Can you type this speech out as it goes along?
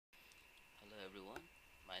everyone,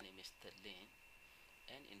 my name is Tadlin,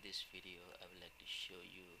 and in this video I would like to show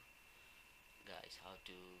you guys how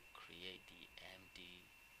to create the empty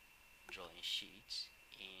drawing sheets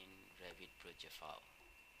in Revit Project file.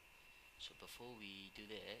 So before we do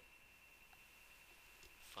that,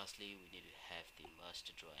 firstly we need to have the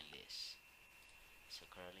master drawing list. So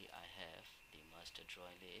currently I have the master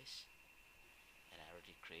drawing list and I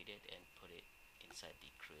already created and put it inside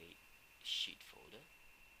the create sheet folder.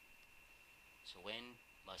 So when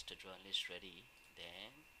master drawing list ready,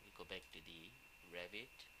 then we go back to the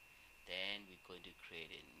Revit, then we're going to create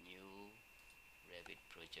a new Revit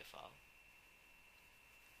project file.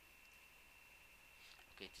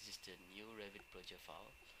 Okay, this is the new Revit project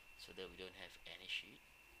file so that we don't have any sheet.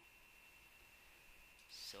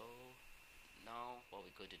 So now what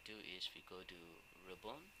we're going to do is we go to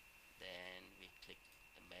ribbon, then we click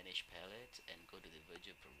manage palette and go to the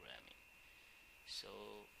virtual programming.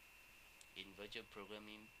 So in virtual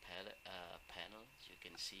programming panel you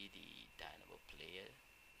can see the Dynamo Player.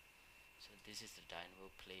 So this is the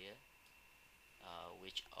Dynamo Player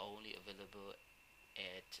which only available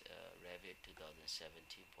at Revit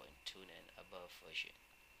 2017.2 and above version.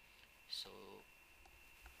 So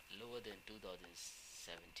lower than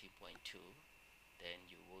 2017.2, then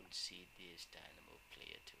you won't see this Dynamo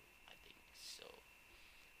Player 2, I think so.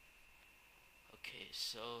 Okay,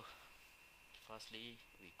 so firstly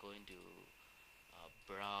we're going to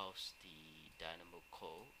browse the Dynamo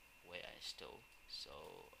Code where I install. So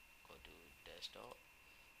go to desktop,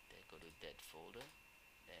 then go to that folder,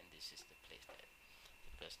 then this is the place that,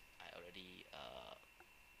 because I already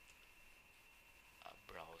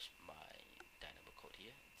browse my Dynamo Code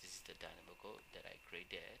here. This is the Dynamo Code that I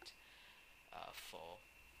created for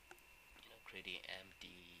creating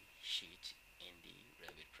empty sheet in the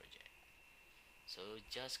Revit project. So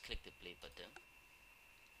just click the play button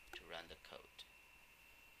to run the code.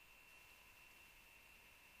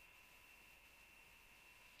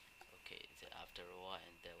 Okay, so after a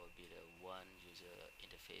while there will be the one user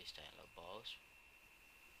interface dialog box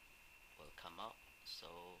will come up.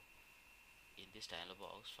 So in this dialog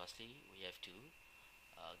box, firstly we have to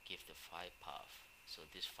give the file path. So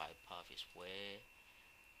this file path is where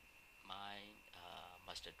my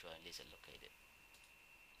master drawing list are located.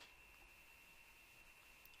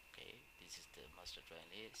 Okay, this is the master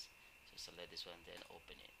drawing list. So select this one, then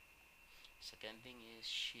open it. Second thing is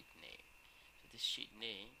sheet name. So this sheet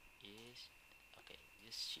name is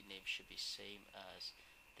this sheet name should be same as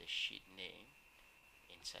the sheet name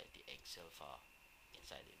inside the Excel file,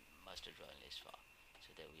 inside the master drawing list file,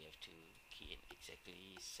 so that we have to key in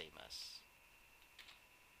exactly same as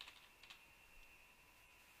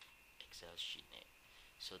Excel sheet name.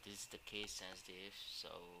 So this is the case sensitive,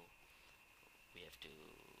 so we have to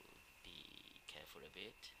be careful a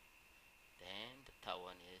bit. Then the third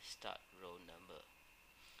one is start row number.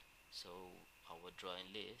 So our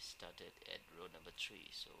drawing list started at row number 3,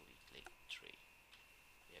 so we click 3.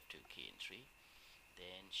 We have to key in 3.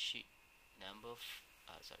 Then sheet number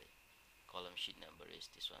column sheet number is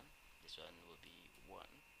this one. This one will be 1.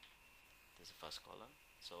 This is the first column.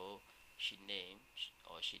 So sheet name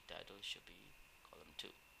or sheet title should be column 2.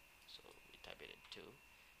 So we type it in 2,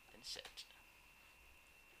 then set.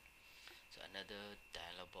 So another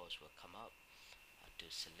dialog box will come up to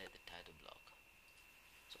select the title block.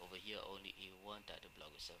 So over here only one title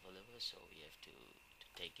block is available, so we have to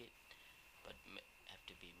take it, but have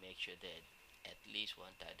to make sure that at least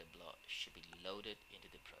one title block should be loaded into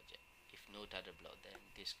the project. If no title block, then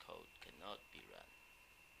this code cannot be run.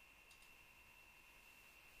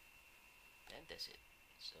 And that's it.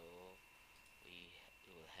 So we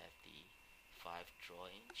will have the 5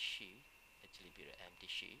 drawing sheet actually be an empty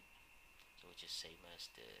sheet, so which is same as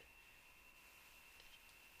the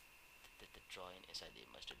drawing inside the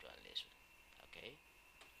master drawing list. Okay,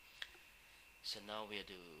 so now we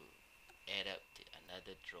have to add up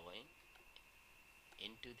another drawing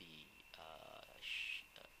into the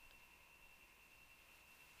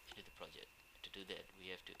project. To do that,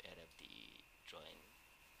 we have to add up the drawing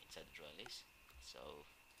inside the drawing list. So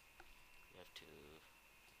we have to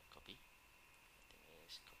copy. I think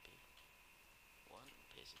it's copy one,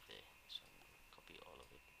 paste it there. So copy all of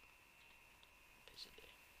it, paste it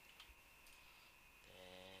there.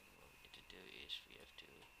 Then what we need to do is we have to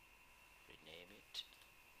rename it,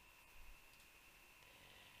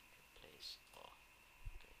 then replace all.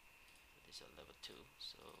 Okay, this is level 2,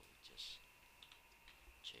 so we just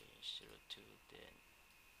change 02, then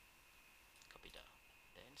copy down,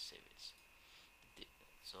 then save it.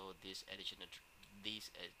 So this additional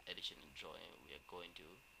drawing we are going to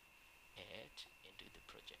add into the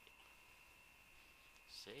project.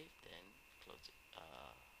 Save, then close it,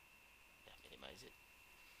 yeah, minimize it.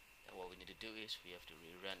 And what we need to do is we have to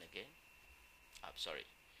rerun again. I'm sorry,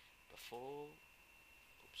 before,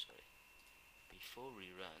 oops, sorry, before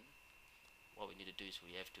rerun, what we need to do is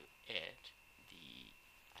we have to add the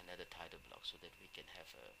another title block so that we can have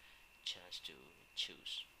a chance to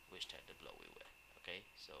choose which title block we want. Okay,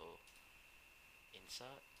 so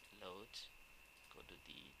insert load, go to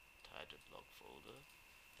the title block folder,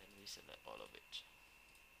 then we select all of it.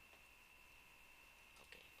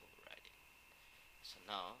 Okay, override it. So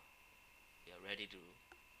now we are ready to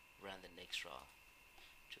run the next round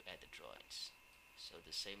to add the drawings. So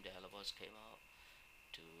the same dialog box came out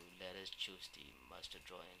to let us choose the master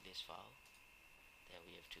drawing list file. Then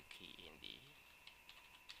we have to key in the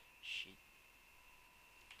sheet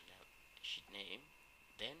name.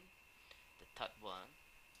 Then the third one,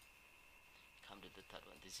 come to the third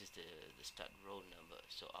one. This is the start row number.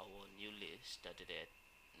 So our new list started at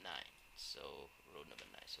 9. So row number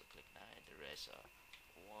 9. So click 9. The rest are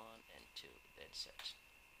 1 and 2. Then set.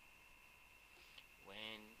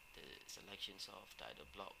 When the selections of title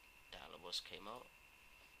block dialog box came out,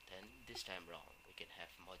 then this time round we can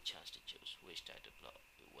have more chance to choose which title block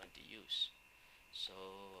we want to use. So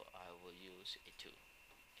I will use A2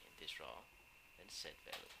 in this round and set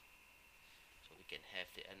value. So we can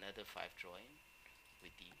have another 5 drawing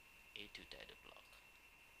with the A2 title block.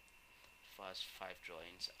 First 5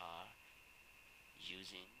 drawings are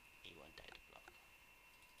using A1 title block.